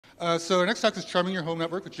So our next talk is Charming Your Home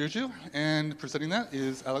Network with Juju, and presenting that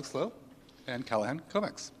is Lowe and Callahan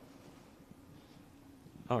Kovacs.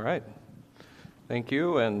 All right. Thank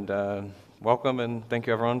you, and welcome, and thank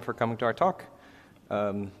you everyone for coming to our talk.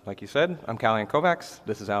 Like you said, I'm Callahan Kovacs,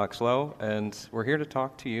 this is Lowe, and we're here to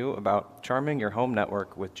talk to you about charming your home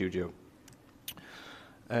network with Juju.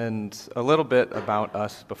 And a little bit about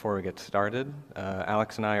us before we get started.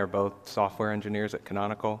 Alex and I are both software engineers at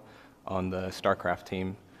Canonical on the StarCraft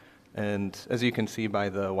team. And as you can see by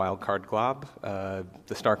the wildcard glob,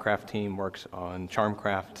 the StarCraft team works on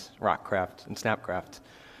Charmcraft, Rockcraft, and Snapcraft.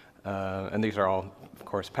 And these are all, of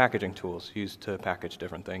course, packaging tools used to package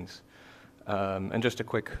different things. And just a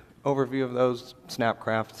quick overview of those.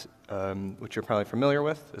 Snapcraft, which you're probably familiar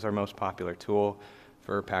with, is our most popular tool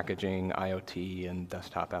for packaging IoT and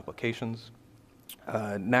desktop applications.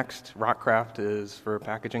 Next, Rockcraft is for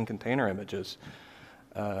packaging container images.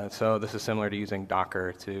 So this is similar to using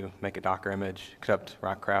Docker to make a Docker image, except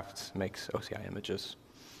Rockcraft makes OCI images.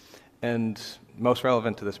 And most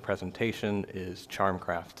relevant to this presentation is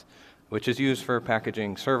Charmcraft, which is used for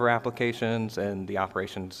packaging server applications and the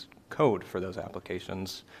operations code for those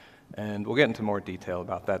applications. And we'll get into more detail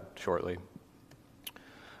about that shortly.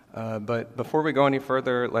 But before we go any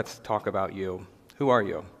further, let's talk about you. Who are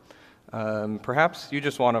you? Perhaps you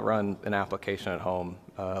just want to run an application at home,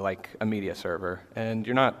 like a media server, and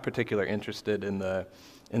you're not particularly interested in the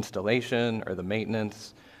installation or the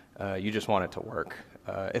maintenance. You just want it to work.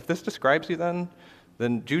 If this describes you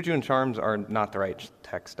then Juju and Charms are not the right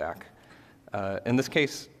tech stack. In this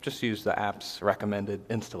case, just use the app's recommended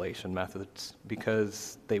installation methods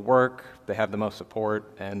because they work, they have the most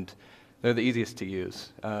support, and they're the easiest to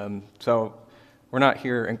use. So we're not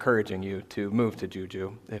here encouraging you to move to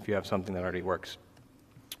Juju if you have something that already works.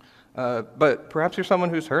 But perhaps you're someone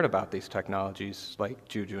who's heard about these technologies like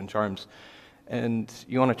Juju and Charms, and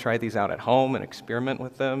you want to try these out at home and experiment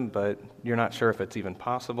with them, but you're not sure if it's even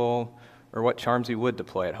possible or what charms you would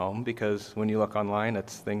deploy at home, because when you look online,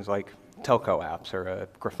 it's things like telco apps or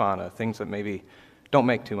Grafana, things that maybe don't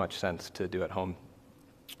make too much sense to do at home.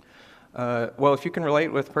 Well, if you can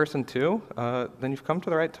relate with person 2, then you've come to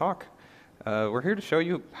the right talk. We're here to show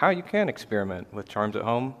you how you can experiment with charms at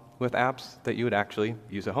home with apps that you would actually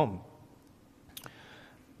use at home.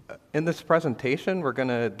 In this presentation, we're going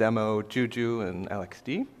to demo Juju and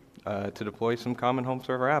LXD to deploy some common home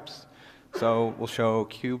server apps. So we'll show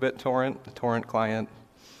QBitTorrent, the torrent client,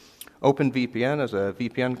 OpenVPN as a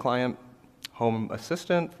VPN client, Home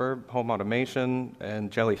Assistant for home automation,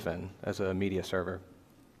 and Jellyfin as a media server.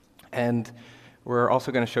 And we're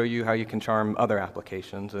also going to show you how you can charm other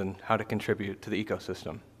applications and how to contribute to the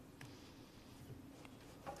ecosystem.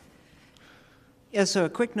 Yeah, so a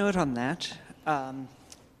quick note on that.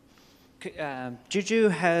 Juju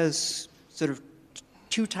has sort of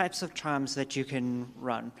 2 types of charms that you can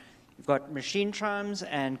run. You've got machine charms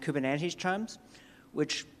and Kubernetes charms,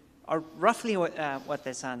 which are roughly what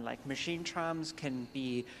they sound like. Machine charms can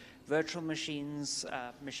be virtual machines,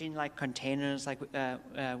 machine-like containers like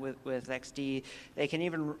with XD. They can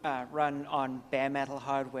even run on bare metal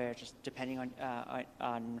hardware, just depending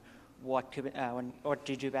on what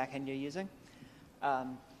Juju backend you're using.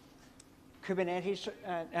 Kubernetes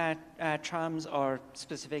charms are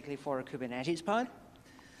specifically for a Kubernetes pod.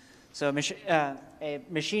 So a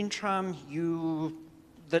machine charm,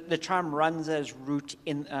 the charm runs as root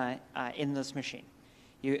in this machine.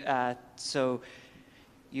 So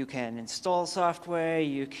you can install software,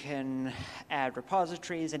 you can add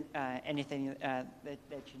repositories, and anything that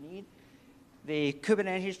you need. The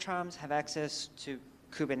Kubernetes charms have access to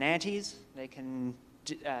Kubernetes. They can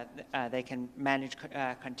manage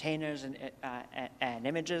containers and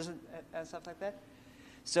images and stuff like that.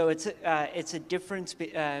 So it's a difference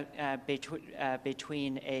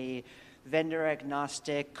between a vendor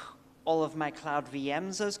agnostic, all of my cloud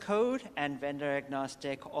VMs as code, and vendor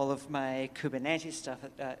agnostic, all of my Kubernetes stuff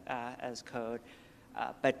as code.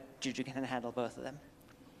 But Juju can handle both of them.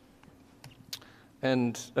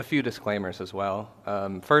 And a few disclaimers as well.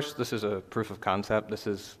 First, this is a proof of concept. This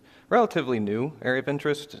is relatively new area of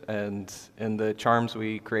interest, and in the charms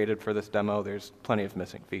we created for this demo, there's plenty of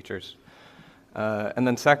missing features. And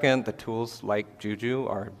then second, the tools like Juju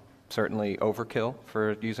are certainly overkill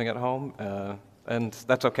for using at home, and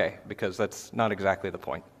that's okay, because that's not exactly the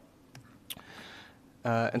point.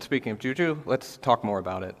 And speaking of Juju, let's talk more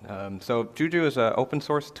about it. So Juju is an open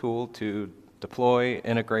source tool to deploy,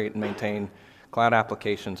 integrate, and maintain cloud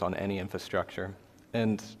applications on any infrastructure.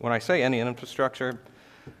 And when I say any infrastructure,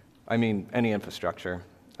 I mean any infrastructure.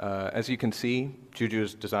 As you can see, Juju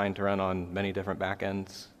is designed to run on many different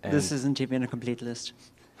backends. This isn't even a complete list.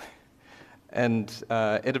 And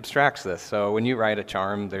it abstracts this. So when you write a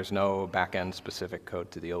charm, there's no back-end specific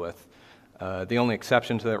code to deal with. The only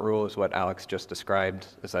exception to that rule is what Alex just described,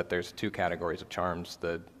 is that there's two categories of charms,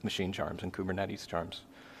 the machine charms and Kubernetes charms.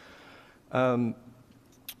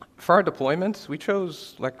 For our deployments, we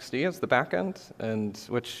chose LXD as the backend,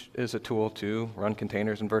 which is a tool to run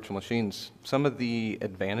containers and virtual machines. Some of the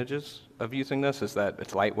advantages of using this is that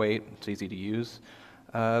it's lightweight, it's easy to use,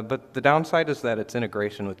 but the downside is that its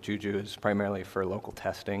integration with Juju is primarily for local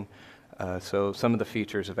testing. So some of the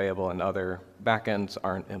features available in other backends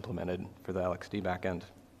aren't implemented for the LXD backend.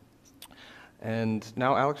 And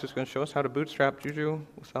now Alex is going to show us how to bootstrap Juju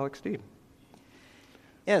with LXD.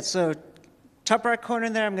 Yeah, so top right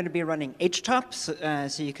corner there, I'm going to be running htop,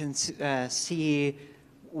 so you can see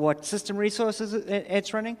what system resources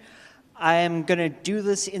it's running. I'm going to do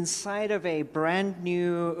this inside of a brand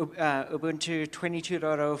new Ubuntu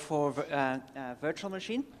 22.0 for virtual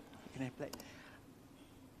machine. Can I play?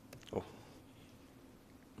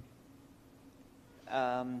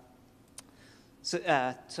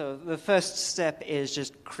 So the first step is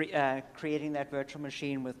just creating that virtual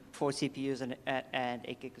machine with 4 CPUs and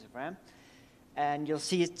 8 gigs of RAM. And you'll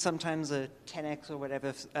see sometimes a 10x or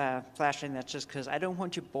whatever flashing. That's just because I don't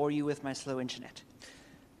want to bore you with my slow internet.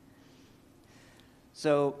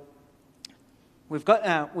 So we've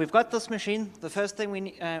got this machine. The first thing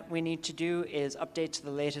we need to do is update to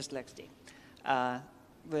the latest LXD.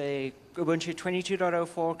 The Ubuntu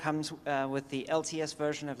 22.04 comes with the LTS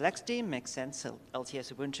version of LXD. Makes sense. So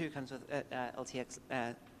LTS Ubuntu comes with LTS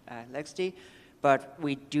LXD. But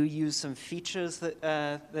we do use some features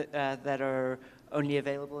that are only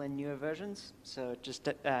available in newer versions. So just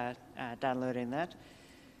downloading that.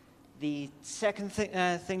 The second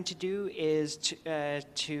thing to do is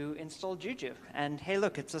to install Juju. And hey,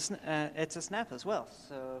 look, it's a snap as well.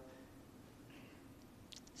 So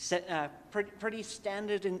pretty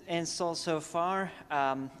standard install so far.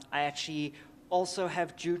 I actually also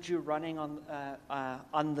have Juju running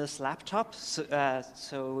on this laptop.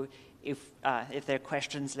 So if there are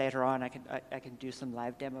questions later on, I can do some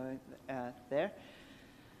live demo there.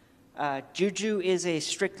 Juju is a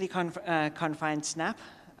strictly confined snap,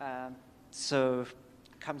 so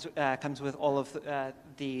comes with all of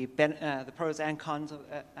the pros and cons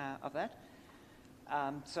of that.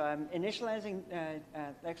 So I'm initializing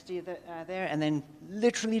LXD there, and then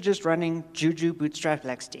literally just running Juju bootstrap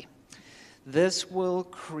LXD. This will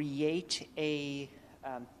create a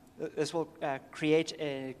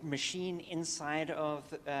machine inside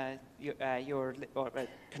of your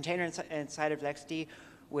container inside of LXD,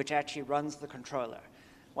 which actually runs the controller.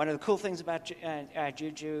 One of the cool things about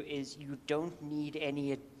Juju is you don't need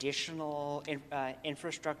any additional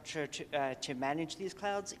infrastructure to manage these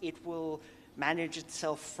clouds. It will manage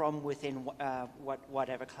itself from within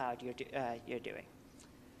whatever cloud you're doing.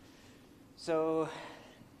 So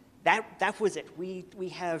that was it. We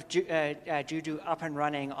have Juju up and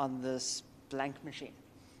running on this blank machine.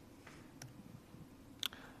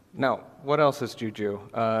 Now, what else is Juju?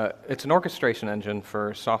 It's an orchestration engine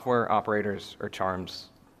for software operators or charms.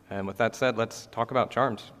 And with that said, let's talk about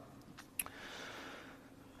charms.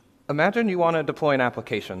 Imagine you want to deploy an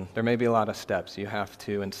application. There may be a lot of steps. You have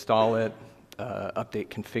to install it, update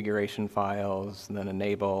configuration files, and then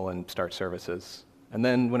enable and start services. And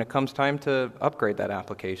then when it comes time to upgrade that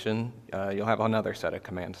application, you'll have another set of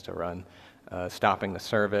commands to run, stopping the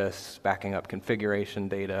service, backing up configuration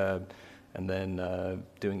data, and then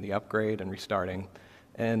doing the upgrade and restarting.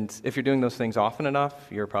 And if you're doing those things often enough,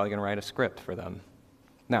 you're probably going to write a script for them.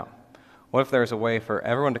 Now, what if there's a way for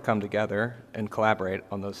everyone to come together and collaborate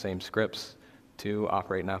on those same scripts to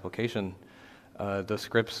operate an application? Those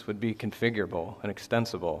scripts would be configurable and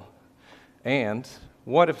extensible. And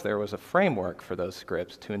what if there was a framework for those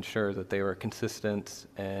scripts to ensure that they were consistent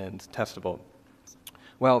and testable?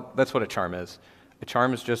 Well, that's what a charm is. A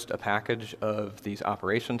charm is just a package of these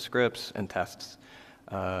operation scripts and tests.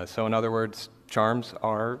 So in other words, charms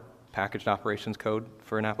are packaged operations code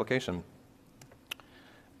for an application.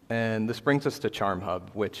 And this brings us to Charm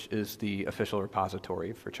Hub, which is the official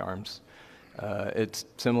repository for charms. It's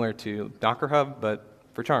similar to Docker Hub, but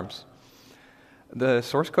for charms. The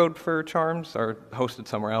source code for charms are hosted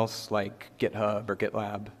somewhere else, like GitHub or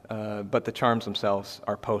GitLab, but the charms themselves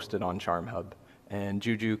are posted on Charm Hub. And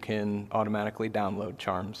Juju can automatically download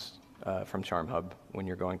charms from Charm Hub when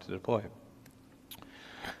you're going to deploy.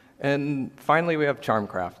 And finally, we have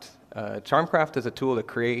Charmcraft. Charmcraft is a tool to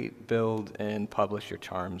create, build, and publish your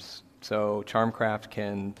charms. So Charmcraft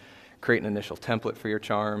can create an initial template for your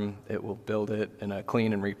charm. It will build it in a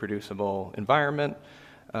clean and reproducible environment.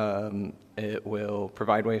 It will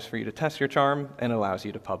provide ways for you to test your charm and allows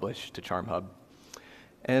you to publish to Charm Hub.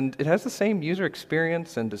 And it has the same user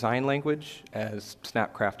experience and design language as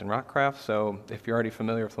Snapcraft and Rockcraft, so if you're already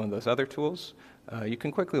familiar with one of those other tools, you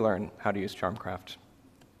can quickly learn how to use Charmcraft.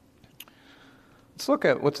 Let's look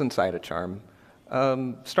at what's inside a charm.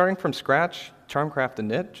 Starting from scratch, Charmcraft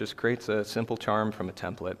init just creates a simple charm from a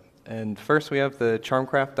template. And first we have the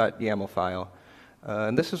charmcraft.yaml file.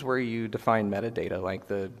 And this is where you define metadata like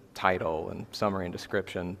the title and summary and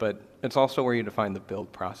description, but it's also where you define the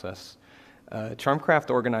build process.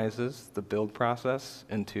 Charmcraft organizes the build process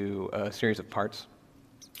into a series of parts.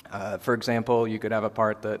 For example, you could have a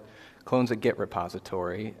part that clones a Git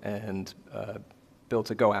repository and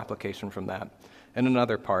builds a Go application from that, and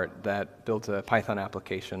another part that builds a Python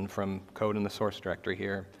application from code in the source directory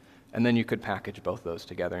here, and then you could package both those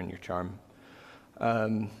together in your charm.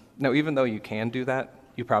 Now, even though you can do that,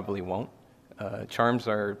 you probably won't. Charms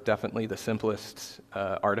are definitely the simplest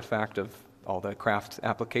artifact of all the craft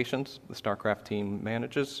applications the StarCraft team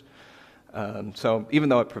manages. So even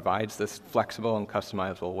though it provides this flexible and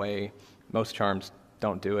customizable way, most charms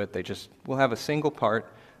don't do it. They just will have a single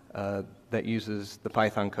part that uses the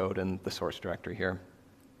Python code in the source directory here.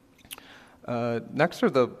 Next are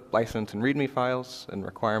the license and README files and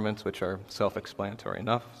requirements, which are self-explanatory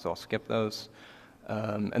enough, so I'll skip those.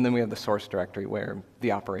 And then we have the source directory where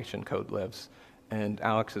the operation code lives. And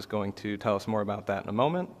Alex is going to tell us more about that in a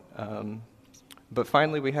moment. But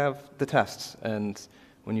finally, we have the tests. And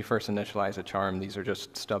when you first initialize a charm, these are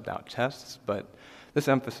just stubbed out tests. But this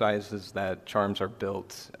emphasizes that charms are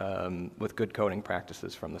built with good coding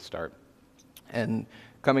practices from the start. And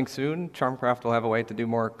coming soon, Charmcraft will have a way to do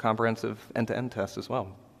more comprehensive end-to-end tests as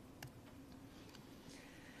well.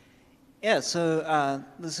 Yeah, so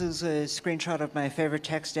this is a screenshot of my favorite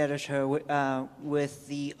text editor with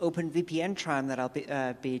the OpenVPN charm that I'll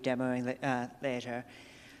be demoing later.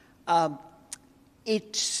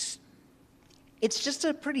 It's just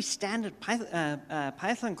a pretty standard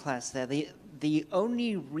Python class there. The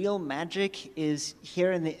only real magic is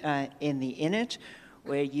here in the init,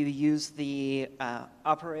 where you use the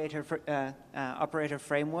operator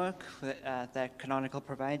framework that Canonical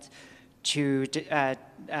provides to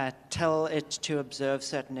tell it to observe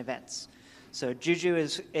certain events. So Juju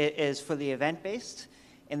is fully event-based.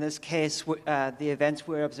 In this case, the events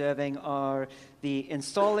we're observing are the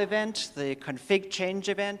install event, the config change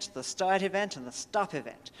event, the start event, and the stop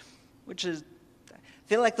event, which is, I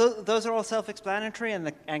feel like those are all self-explanatory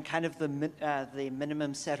and kind of the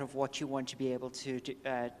minimum set of what you want to be able to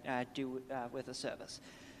do with a service.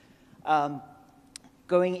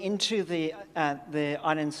 Going into the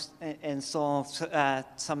uninstall,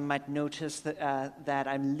 some might notice that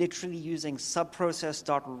I'm literally using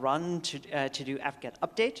subprocess.run to do apt-get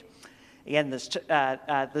update. Again, this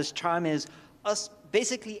charm is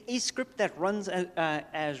basically a script that runs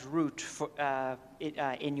as root for,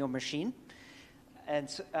 in your machine. And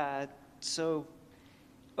so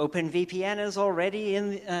OpenVPN is already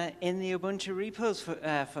in the Ubuntu repos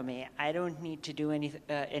for me. I don't need to do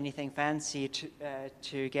anything fancy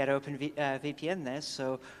to get OpenVPN there.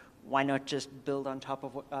 So why not just build on top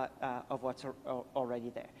of what's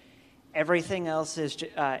already there? Everything else is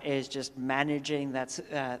just managing that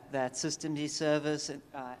systemd service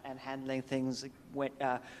and handling things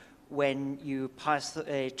when you pass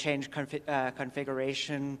a change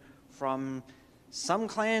configuration from some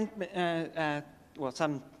client. Well,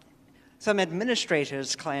 some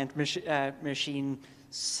administrator's client machine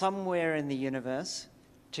somewhere in the universe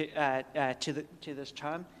to this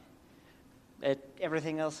charm.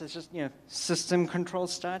 Everything else is just system control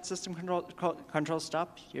start, system control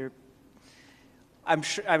stop. I'm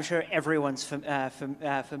sure everyone's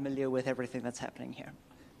familiar with everything that's happening here.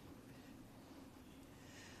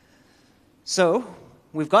 So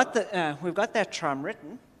we've got that charm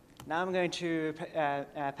written. Now I'm going to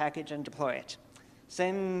package and deploy it.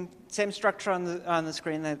 Same structure on the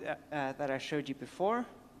screen that I showed you before.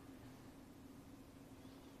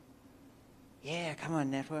 Yeah, come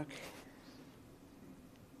on, network.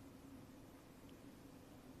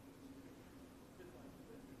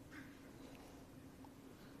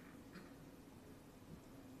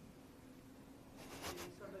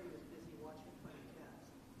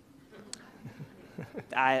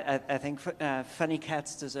 I think funny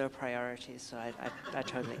cats deserve priority, so I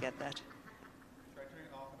totally get that. Try turning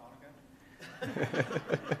it off and on again.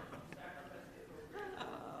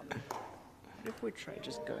 What if we try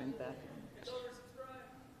just going back?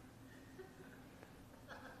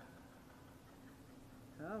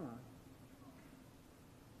 Come on.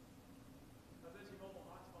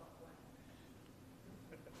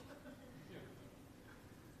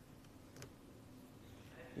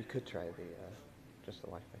 could try the just the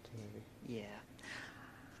Wi-Fi too, maybe. Yeah.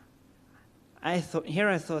 I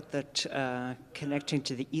thought that connecting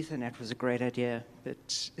to the Ethernet was a great idea,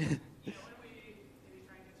 but.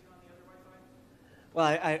 Well,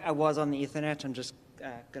 I was on the Ethernet. I'm just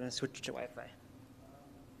going to switch to Wi-Fi.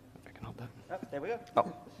 I can hold that. Oh, there we go.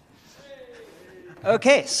 Oh.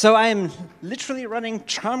 Okay, so I'm literally running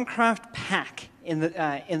Charmcraft pack in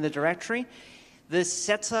the directory. This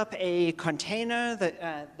sets up a container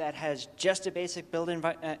that has just a basic build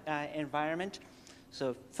environment.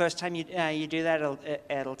 So first time you do that,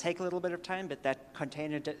 it'll take a little bit of time, but that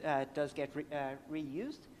container does get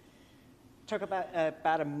reused. Took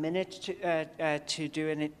about a minute to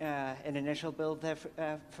do an initial build there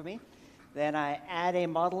for me. Then I add a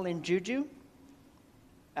model in Juju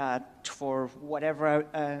for whatever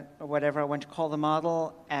I want to call the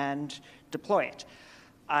model and deploy it.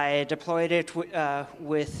 I deployed it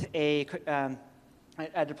with a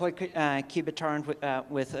I deployed qubit-torrent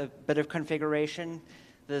with a bit of configuration.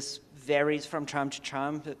 This varies from charm to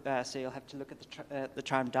charm, so you'll have to look at the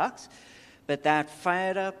charm docs. But that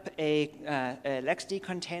fired up a LXD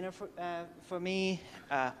container for me,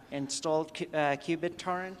 installed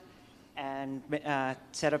qubit-torrent, and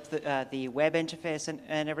set up the web interface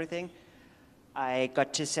and everything. I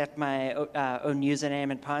got to set my own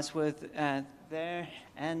username and password there,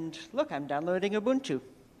 and look, I'm downloading Ubuntu.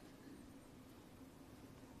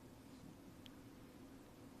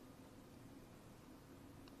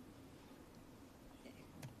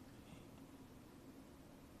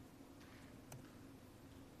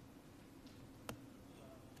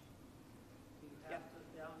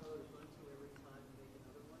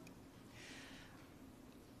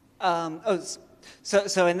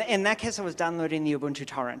 So in that case, I was downloading the Ubuntu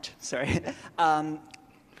torrent. Sorry.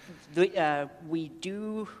 We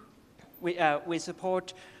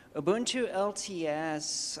support Ubuntu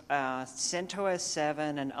LTS, CentOS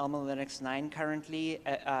 7, and Alma Linux 9 currently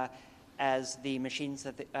as the machines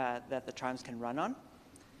that the charms can run on.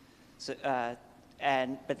 So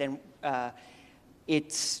but then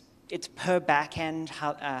it's per backend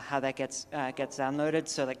how that gets downloaded.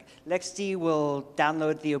 So like LXD will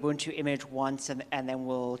download the Ubuntu image once, and then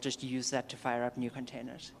we'll just use that to fire up new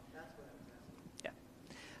containers. Yeah.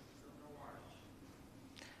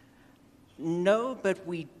 No, but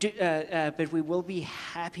we do. But we will be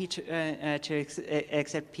happy to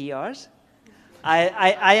accept PRs.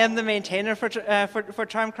 I am the maintainer for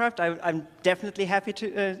Charmcraft. I'm definitely happy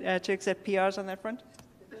to accept PRs on that front.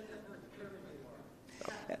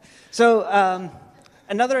 So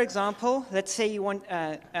another example, let's say you want,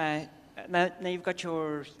 now you've got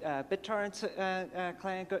your BitTorrent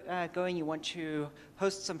client going, you want to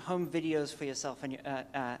host some home videos for yourself and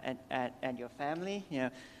your family, you know,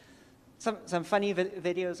 some funny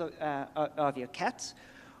videos of your cats.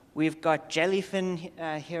 We've got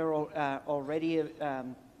Jellyfin here already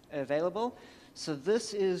available. So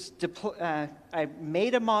this is, I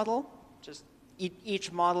made a model, just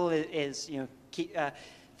each model is, you know,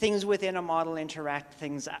 things within a model interact,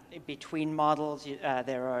 things between models.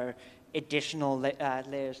 There are additional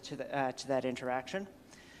layers to that interaction.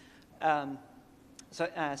 So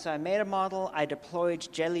I made a model. I deployed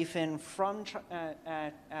Jellyfin from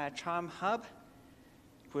Charm Hub.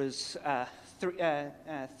 It was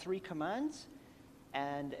three commands,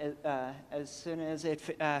 and as soon as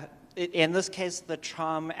in this case, the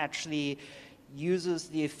actually uses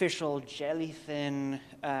the official Jellyfin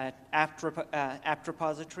apt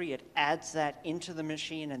repository. It adds that into the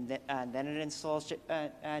machine, and then it installs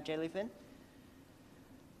Jellyfin.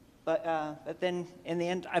 But then in the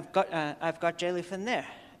end, I've got Jellyfin there.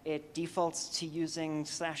 It defaults to using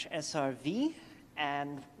 /srv,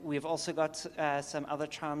 and we've also got some other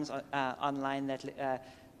charms online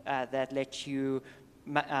that let you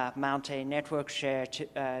mount a network share to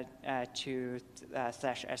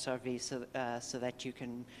 /srv so that you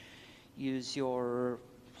can use your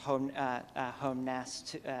home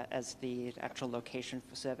NAS as the actual location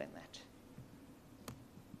for serving that.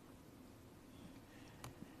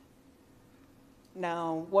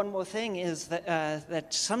 Now, one more thing is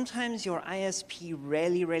that sometimes your ISP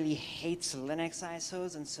really hates Linux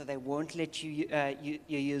ISOs, and so they won't let you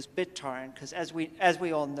use BitTorrent, because as we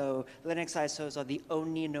all know, Linux ISOs are the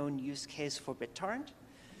only known use case for BitTorrent.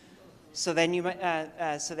 So then you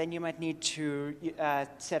might need to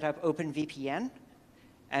set up OpenVPN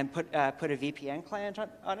and put a VPN client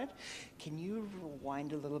on it. Can you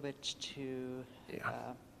rewind a little bit to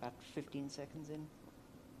about 15 seconds in?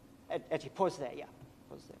 Pause there, yeah.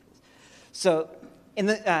 Pause there, please. So in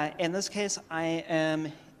this case, I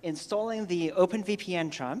am installing the OpenVPN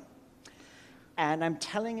charm, and I'm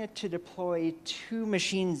telling it to deploy to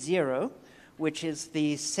machine 0, which is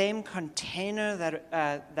the same container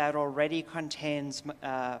that already contains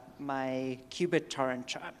my qubit torrent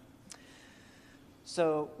charm.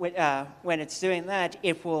 So when it's doing that,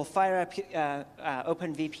 it will fire up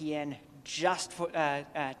OpenVPN just for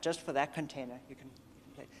that container. You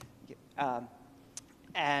can,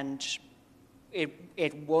 and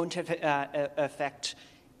it won't affect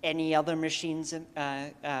any other machines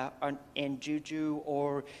in Juju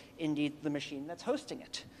or indeed the machine that's hosting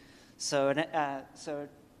it. So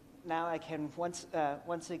now I can once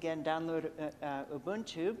again download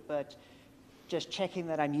Ubuntu, but just checking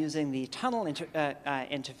that I'm using the tunnel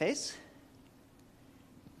interface,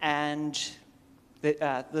 and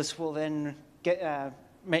this will then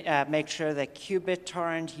make sure that qubit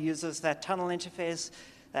torrent uses that tunnel interface.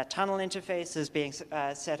 That tunnel interface is being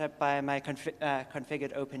set up by my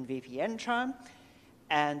configured OpenVPN charm.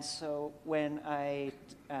 And so when I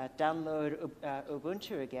download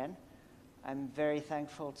Ubuntu again, I'm very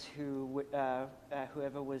thankful to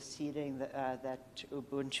whoever was seeding that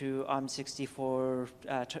Ubuntu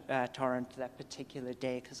ARM64 torrent that particular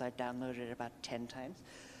day, because I downloaded it about 10 times.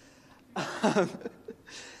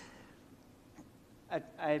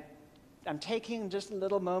 I'm taking just a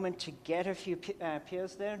little moment to get a few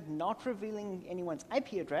peers there, not revealing anyone's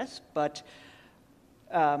IP address, but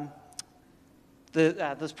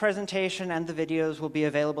this presentation and the videos will be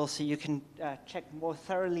available so you can check more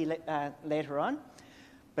thoroughly later on.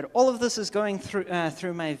 But all of this is going through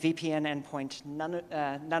my VPN endpoint.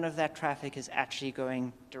 None of that traffic is actually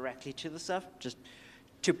going directly to the stuff, just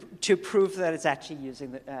to prove that it's actually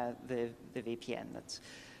using the VPN. That's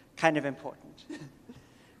kind of important.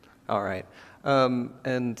 All right.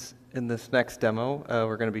 And in this next demo,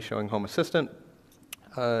 we're going to be showing Home Assistant.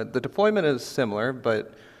 The deployment is similar,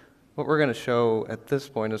 but what we're going to show at this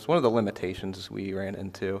point is one of the limitations we ran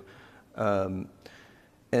into. And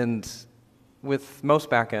with most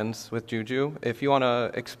backends, with Juju, if you want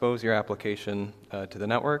to expose your application to the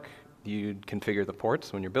network, you'd configure the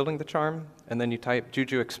ports when you're building the charm, and then you type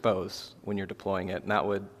Juju expose when you're deploying it, and that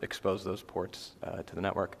would expose those ports to the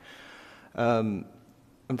network.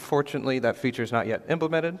 Unfortunately, that feature is not yet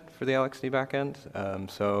implemented for the LXD backend,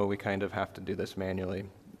 so we kind of have to do this manually.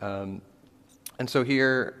 And so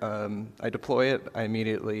here, I deploy it, I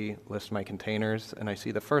immediately list my containers, and I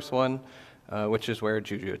see the first one, which is where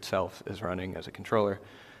Juju itself is running as a controller.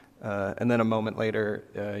 And then a moment later,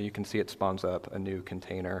 you can see it spawns up a new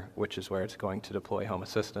container, which is where it's going to deploy Home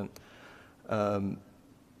Assistant.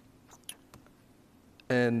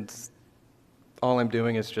 And all I'm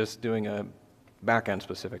doing is just doing a backend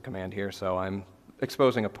specific command here, so I'm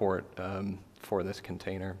exposing a port for this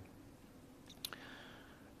container.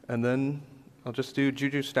 And then I'll just do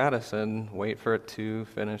Juju status and wait for it to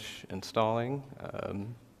finish installing.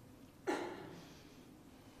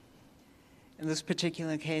 In this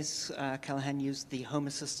particular case, Callahan used the Home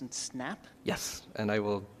Assistant snap. Yes, and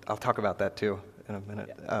I'll talk about that too in a minute.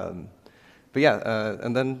 Yeah. But yeah,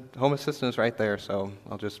 and then Home Assistant is right there, so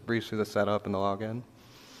I'll just breeze through the setup and the login.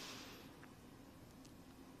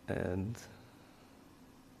 And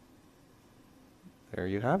there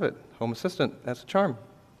you have it, Home Assistant as a charm.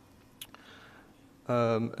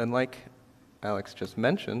 And like Alex just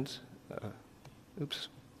mentioned,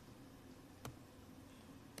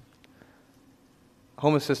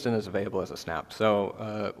 Home Assistant is available as a snap.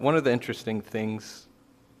 So one of the interesting things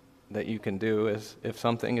that you can do is if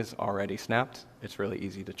something is already snapped, it's really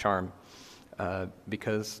easy to charm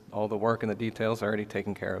because all the work and the details are already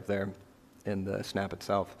taken care of there in the snap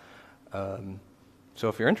itself. So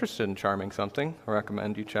if you're interested in charming something, I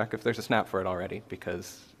recommend you check if there's a snap for it already,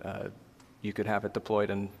 because you could have it deployed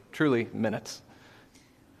in truly minutes.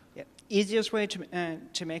 Yeah. Easiest way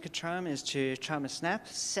to make a charm is to charm a snap.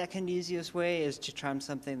 Second easiest way is to charm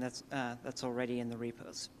something that's already in the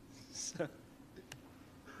repos. So,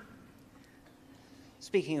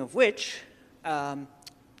 speaking of which,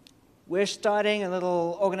 we're starting a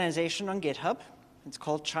little organization on GitHub. It's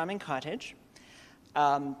called Charming Cottage.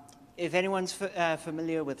 If anyone's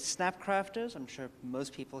familiar with Snapcrafters, I'm sure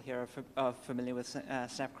most people here are familiar with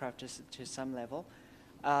Snapcrafters to some level.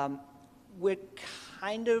 We're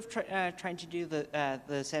kind of trying to do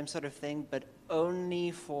the same sort of thing, but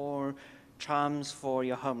only for charms for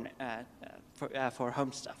your home for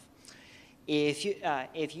home stuff.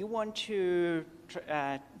 If you want to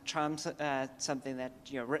charm something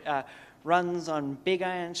that runs on big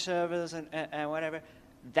iron servers and whatever,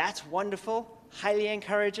 that's wonderful. Highly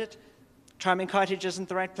encourage it. Charming Cottage isn't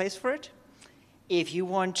the right place for it. If you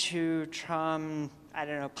want to charm, I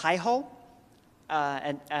don't know, PiHole,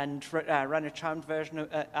 run a charmed version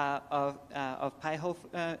of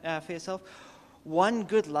PiHole for yourself. One,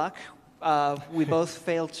 good luck. We both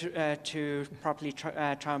failed to properly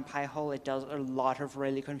charm PiHole. It does a lot of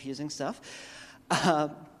really confusing stuff.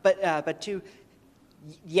 But two,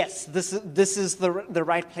 yes, this is the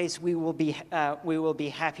right place. We will be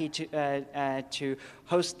happy to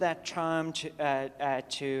host that charm,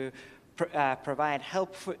 to provide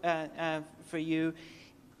help for you.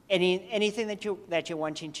 Anything that you're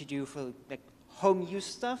wanting to do for like home use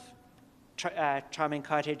stuff, Charming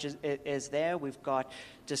Cottage is there. We've got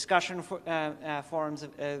discussion forums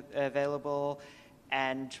available,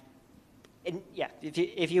 and yeah,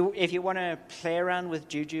 if you want to play around with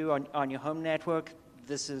Juju on your home network,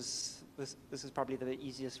 this is probably the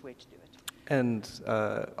easiest way to do it. And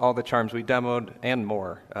all the charms we demoed and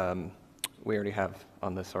more, we already have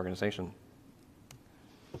on this organization.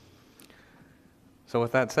 So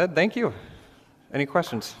with that said, thank you. Any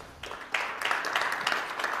questions?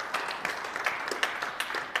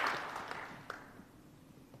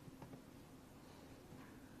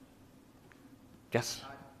 Yes,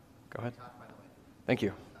 go ahead. Thank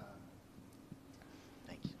you.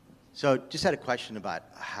 Thanks. So just had a question about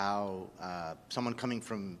how someone coming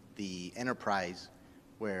from the enterprise,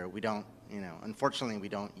 where we don't, unfortunately we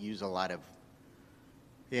don't use a lot of,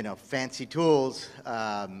 fancy tools,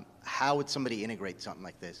 how would somebody integrate something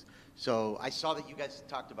like this? So I saw that you guys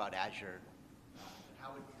talked about Azure.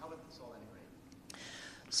 How would this all integrate?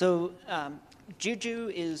 So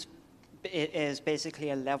Juju is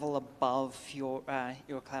basically a level above your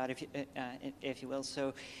cloud, if you will.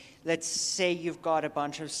 So let's say you've got a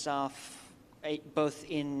bunch of stuff both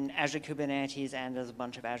in Azure Kubernetes and as a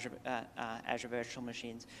bunch of Azure virtual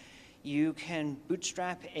machines. You can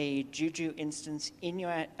bootstrap a Juju instance in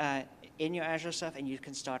your Azure stuff, and you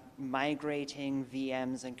can start migrating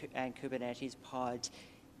VMs and Kubernetes pods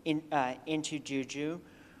into Juju,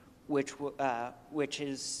 which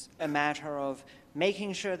is a matter of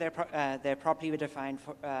making sure they're properly defined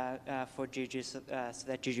for Juju, so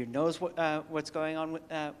that Juju knows what's going on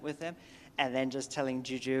with them, and then just telling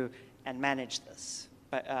Juju and manage this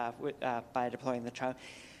by deploying the charm.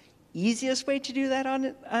 Easiest way to do that,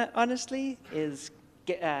 honestly, is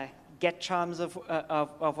get charms of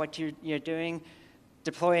what you're doing,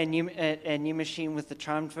 deploy a new machine with the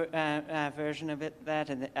charmed version of that,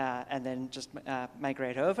 and then just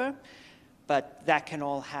migrate over. But that can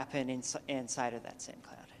all happen inside of that same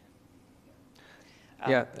cloud.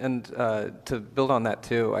 Yeah, and to build on that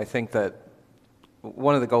too, I think that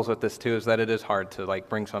one of the goals with this too is that it is hard to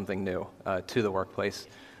bring something new to the workplace.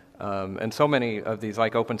 And so many of these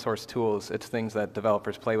open source tools, it's things that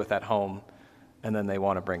developers play with at home, and then they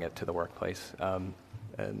want to bring it to the workplace. And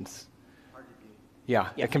yeah,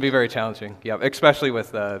 it can be very challenging. Yeah, especially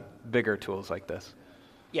with bigger tools like this.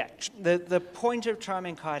 Yeah, the point of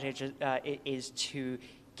Charming Cottage is to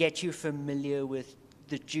get you familiar with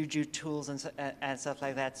the Juju tools and stuff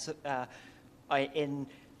like that. So, in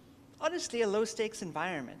honestly a low-stakes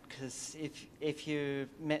environment, because if you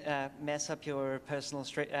mess up your personal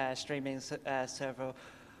streaming server,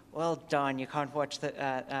 well, darn, you can't watch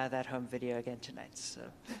that home video again tonight. So.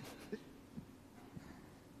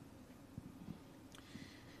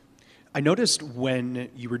 I noticed when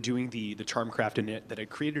you were doing the Charmcraft init that it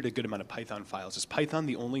created a good amount of Python files. Is Python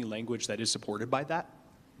the only language that is supported by that?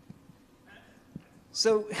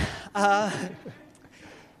 So, I'm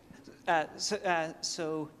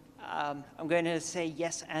going to say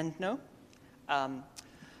yes and no.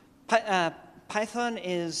 Python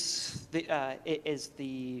is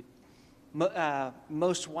the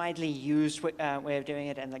most widely used way of doing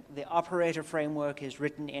it, and the operator framework is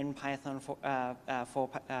written in Python for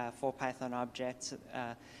Python objects,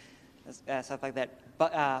 stuff like that.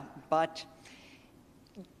 But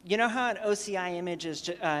you know how an OCI image is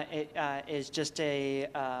just a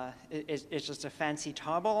fancy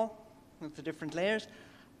tarball with the different layers?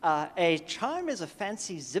 A charm is a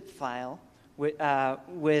fancy zip file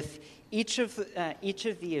with each of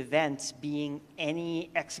the events being any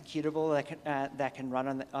executable that can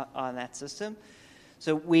run on that system.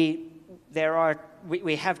 So we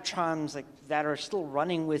have charms that are still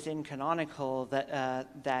running within Canonical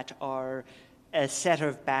that are a set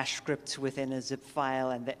of bash scripts within a zip file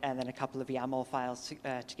and then a couple of YAML files to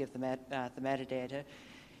give the metadata.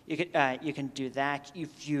 You can do that.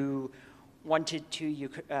 If you wanted to, you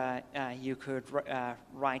could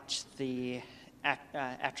write the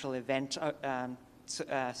actual event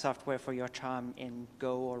software for your charm in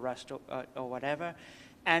Go or Rust or whatever,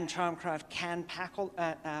 and Charmcraft can pack all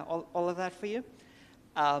of that for you.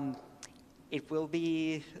 It will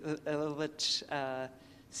be a little bit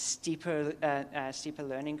steeper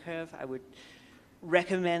learning curve, I would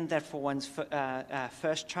recommend that for one's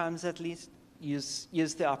first charms at least, use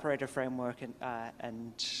the operator framework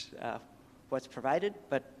and what's provided.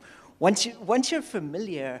 But once you're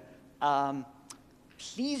familiar,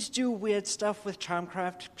 please do weird stuff with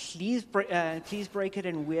Charmcraft. Please break it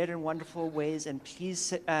in weird and wonderful ways, and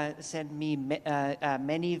please send me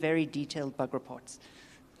many very detailed bug reports.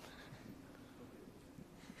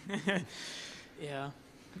 Yeah.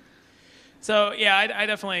 So yeah, I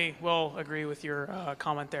definitely will agree with your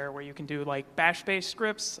comment there, where you can do like bash-based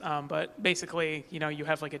scripts, but basically, you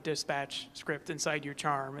have like a dispatch script inside your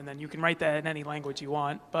charm, and then you can write that in any language you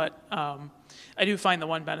want. But I do find the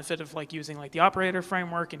one benefit of like using like the operator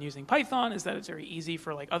framework and using Python is that it's very easy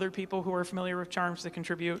for like other people who are familiar with charms to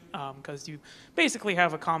contribute, because you basically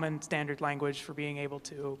have a common standard language for being able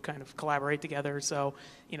to kind of collaborate together. So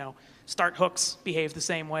start hooks behave the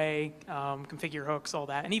same way, configure hooks, all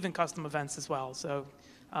that, and even custom events as well. So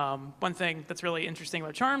one thing that's really interesting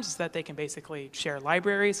about charms is that they can basically share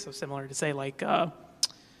libraries. So similar to say like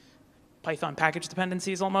Python package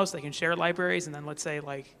dependencies almost, they can share libraries. And then let's say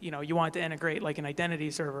like, you want to integrate like an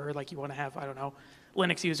identity server, like you want to have, I don't know,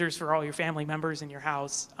 Linux users for all your family members in your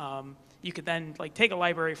house. You could then like take a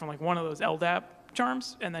library from like one of those LDAP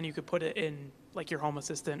charms, and then you could put it in like your Home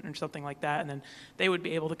Assistant or something like that, and then they would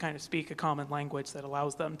be able to kind of speak a common language that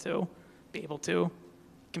allows them to be able to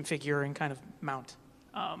configure and kind of mount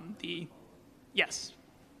yes.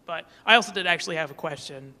 But I also did actually have a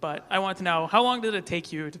question, but I want to know, how long did it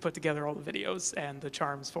take you to put together all the videos and the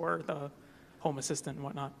charms for the Home Assistant and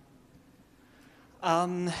whatnot?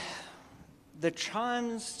 The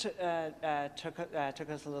charms took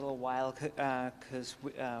us a little while because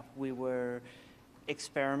we were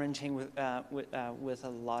experimenting with a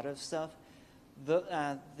lot of stuff.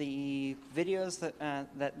 The videos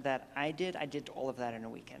that I did all of that in a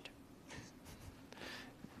weekend.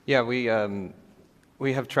 Yeah,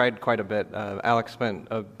 we have tried quite a bit. Alex spent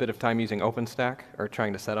a bit of time using OpenStack, or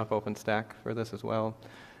trying to set up OpenStack for this as well.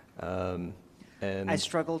 And I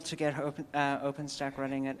struggled to get OpenStack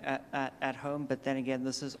running at home, but then again,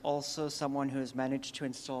 this is also someone who has managed to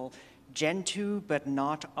install Gentoo, but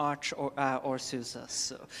not Arch or SUSE.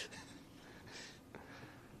 So.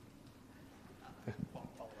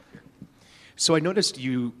 So I noticed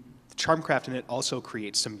Charmcraft in it also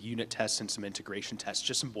creates some unit tests and some integration tests,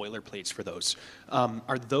 just some boilerplates for those.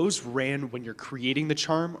 Are those ran when you're creating the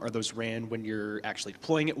charm? Are those ran when you're actually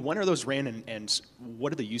deploying it? When are those ran, and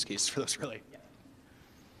what are the use cases for those really?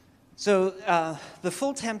 So the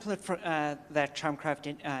full template for, that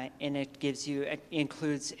Charmcraft in it gives you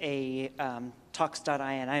includes a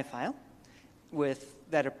tox.ini file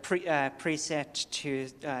that are preset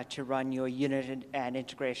to run your unit and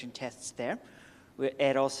integration tests there.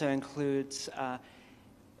 It also includes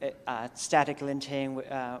static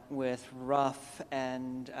linting with rough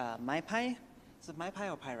and MyPy. Is it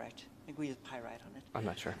MyPy or Pyrite? I think we use Pyrite on it. I'm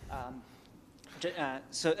not sure.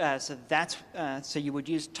 So you would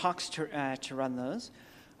use Tox to run those.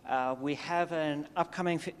 We have an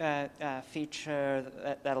upcoming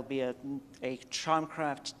feature that'll be a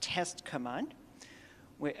Charmcraft test command,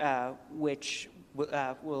 which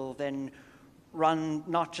will then run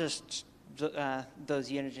not just those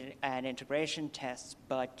unit and integration tests,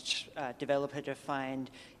 but developer-defined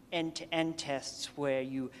end-to-end tests where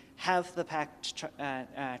you have the packed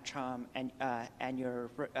charm and you're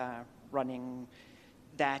running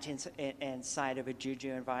that inside of a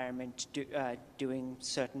Juju environment, doing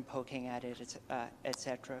certain poking at it,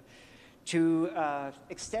 etc. To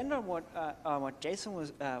extend on what Jason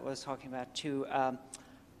was talking about, too,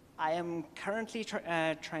 I am currently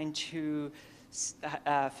trying to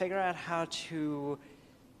figure out how to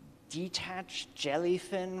detach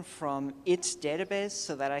Jellyfin from its database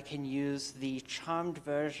so that I can use the charmed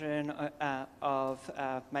version of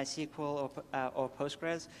MySQL or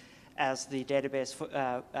Postgres as the database for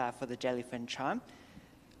the Jellyfin charm,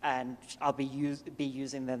 and I'll be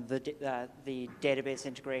using then the database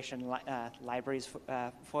integration libraries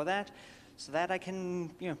for that, so that I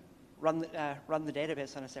can run the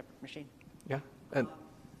database on a separate machine. Yeah. And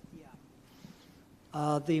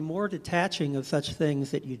the more detaching of such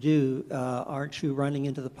things that you do, aren't you running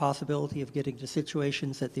into the possibility of getting to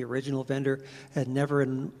situations that the original vendor had never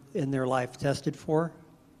in their life tested for?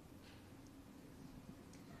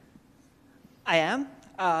 I am.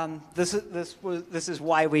 This is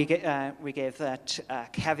why we gave that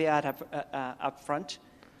caveat up front.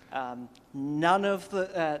 None of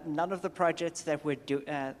the projects that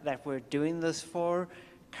we're doing this for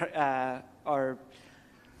are.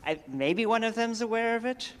 Maybe one of them's aware of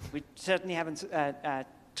it. We certainly haven't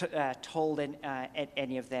told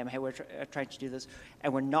any of them, hey, we're trying to do this,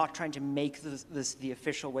 and we're not trying to make this the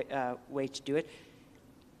official way to do it.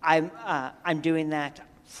 I'm doing that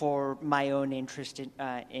for my own interest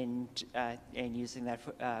in using that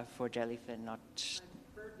for Jellyfin, not.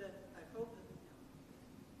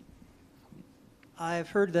 I've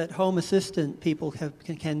heard that Home Assistant people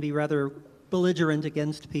can be rather belligerent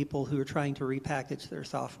against people who are trying to repackage their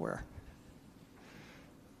software.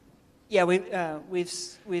 Yeah, we've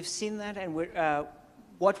seen that, and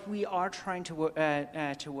what we are trying to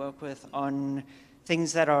work with on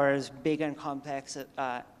things that are as big and complex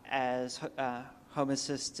as Home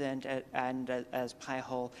Assistant and as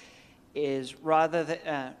PiHole is rather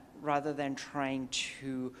than trying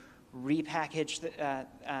to repackage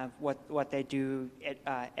what they do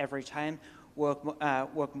every time,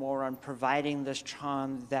 work more on providing this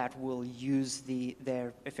charm that will use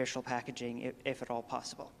their official packaging if at all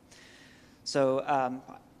possible. So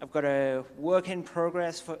I've got a work in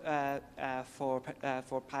progress for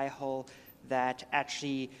PiHole that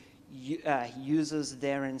actually uses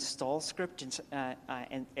their install script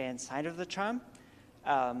inside of the charm.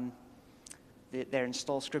 Their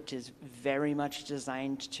install script is very much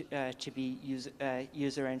designed to be user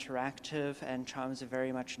interactive, and charms are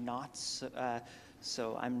very much not.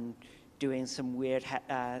 So I'm doing some weird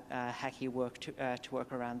hacky work to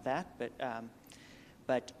work around that.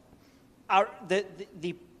 But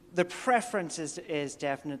the preference is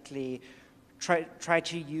definitely try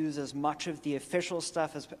to use as much of the official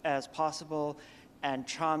stuff as possible, and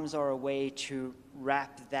charms are a way to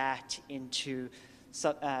wrap that into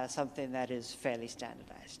something that is fairly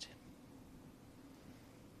standardized.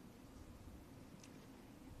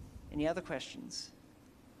 Any other questions?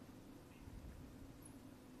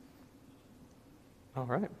 All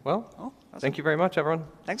right. Well, Oh, awesome. thank you very much, everyone.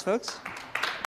 Thanks, folks.